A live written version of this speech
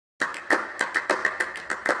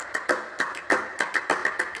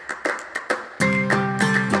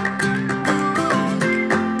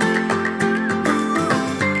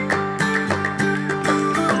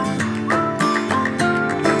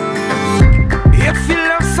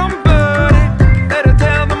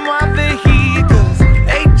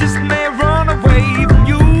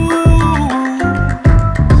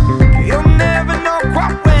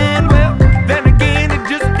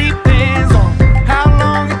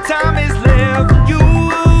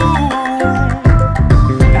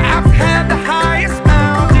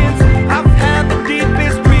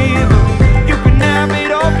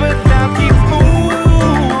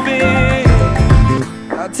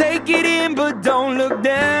but don't look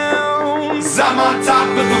down. 'Cause I'm on top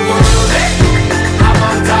of the world, eh? I'm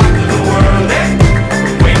on top of the world, eh?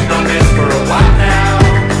 Been waiting on this for a while now,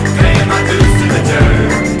 paying my dues to the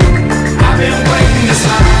dirt. I've been waiting to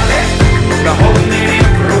smile, eh? Been holding it in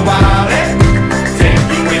for a while, eh? Take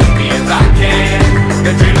you with me if I can.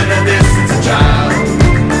 Been dreaming of this since a child.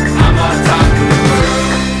 I'm on top of the world.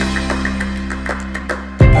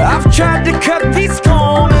 I've tried to cut these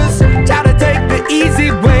corners, try to take the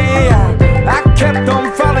easy way out. I kept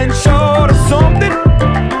on falling short of something.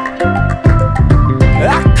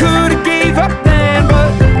 I could've gave up then, but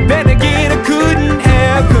then again I couldn't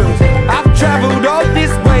have, 'cause I've traveled all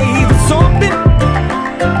this way for something.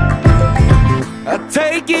 I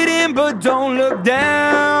take it in but don't look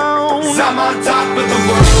down. 'Cause I'm on top of the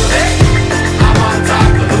world, eh? I'm on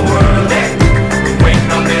top of the world, eh? Been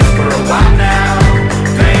waiting on this for a while now,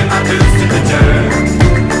 paying my dues to the dirt.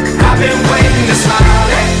 I've been waiting to smile,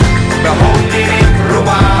 eh? Been holding it in for a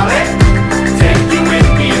while, eh? Take you with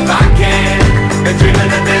me if I can. Been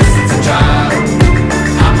dreaming of this since a child.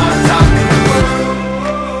 I'm on top of the world.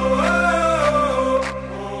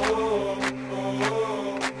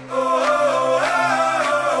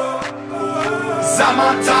 'Cause I'm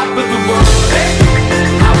on top of the world, eh?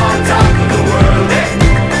 I'm on top of the world, eh?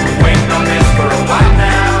 Been waiting on this for a while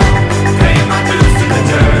now, paying my dues to the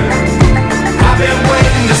dirt. I've been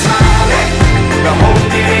waiting to smile, eh? Been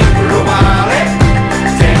holding it in for a while, eh?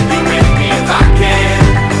 Take you with me if I can.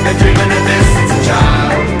 Been dreaming of this since a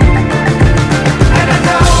child. And I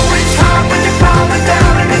know it's hard when you're falling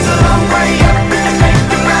down, and it's a long way up, and you make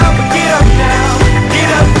the ground, but get up now, get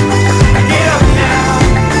up now.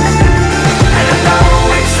 And I know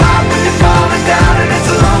it's hard when you're falling down, and it's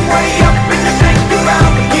a long way up, and you make the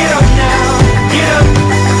ground, but get up now, get up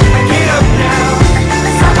now.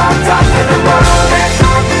 'Cause I'm on top of the world, eh?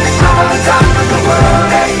 I'm on top of the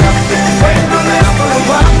world, eh? Been waiting on this for a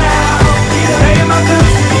while now, paying my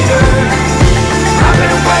dues to the dirt. I've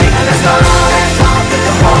been waiting to start, eh?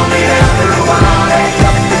 Hold me there for a while, eh?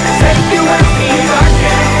 Take you with me if I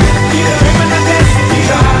can. Dreaming of this in the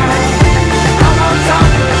eye. I'm on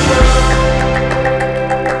top of the world.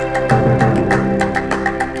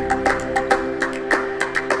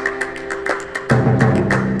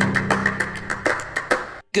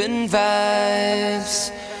 Good vibes,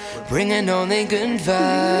 bringing only good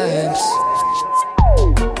vibes.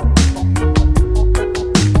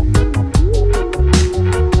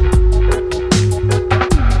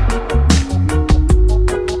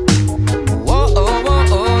 Whoa, oh,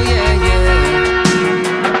 oh, oh, yeah, yeah.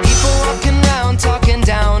 People walking around talking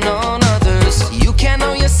down on others. You can't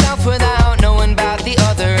know yourself without knowing about the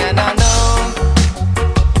other, and I know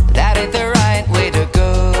that ain't the right way to go.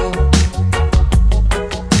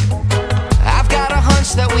 I've got a hunch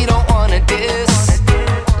that we don't wanna diss.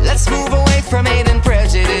 Let's move away from hate and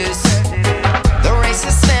prejudice. The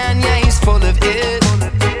racist man, yeah, he's full of it.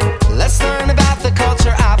 Let's learn about the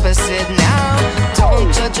culture opposite now.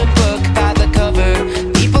 Don't judge a book by the cover.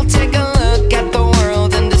 People, take a look at the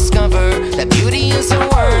world and discover that beauty is a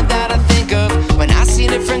word that I think of when I see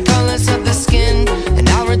different colors of the skin, and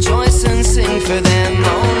I'll rejoice and sing for them.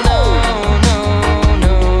 Oh no, no,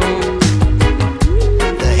 no.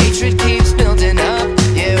 The hatred keeps building up,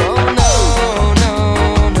 yeah, oh no, no,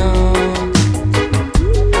 no.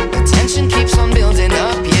 The tension keeps on building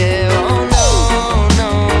up, yeah, oh no,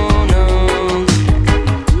 no, no.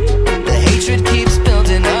 The hatred keeps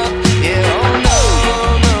building up, yeah, oh no,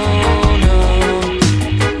 no, no.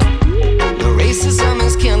 The racism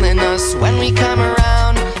is killing us when we come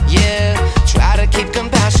around, yeah. Try to keep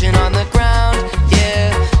compassion on the ground,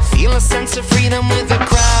 yeah. Feel a sense of freedom with the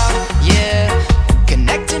crowd, yeah.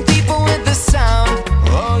 Connecting people with the sound,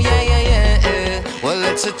 oh yeah, yeah, yeah, yeah. Well,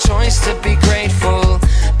 it's a choice to be grateful.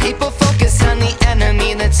 People focus on the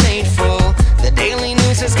enemy that's hateful. The Daily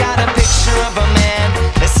News has got a picture of a man.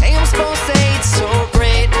 They say I'm supposed to hate so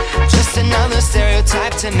great. Just another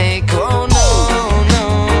stereotype to make. Oh no, no,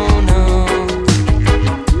 no.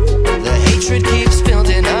 The hatred keeps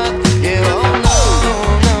building up, yeah, oh no,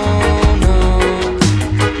 no, no.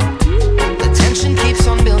 The tension keeps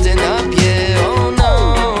on building up, yeah, oh no,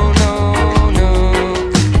 no, no.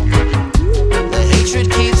 The hatred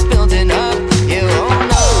keeps building up, yeah, oh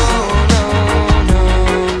no, no, no.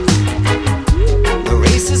 The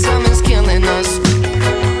racism is killing us.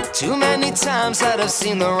 Too many times that I've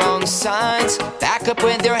seen the wrong signs. Back up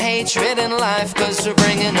with your hatred in life, 'cause we're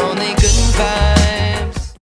bringing only good vibes.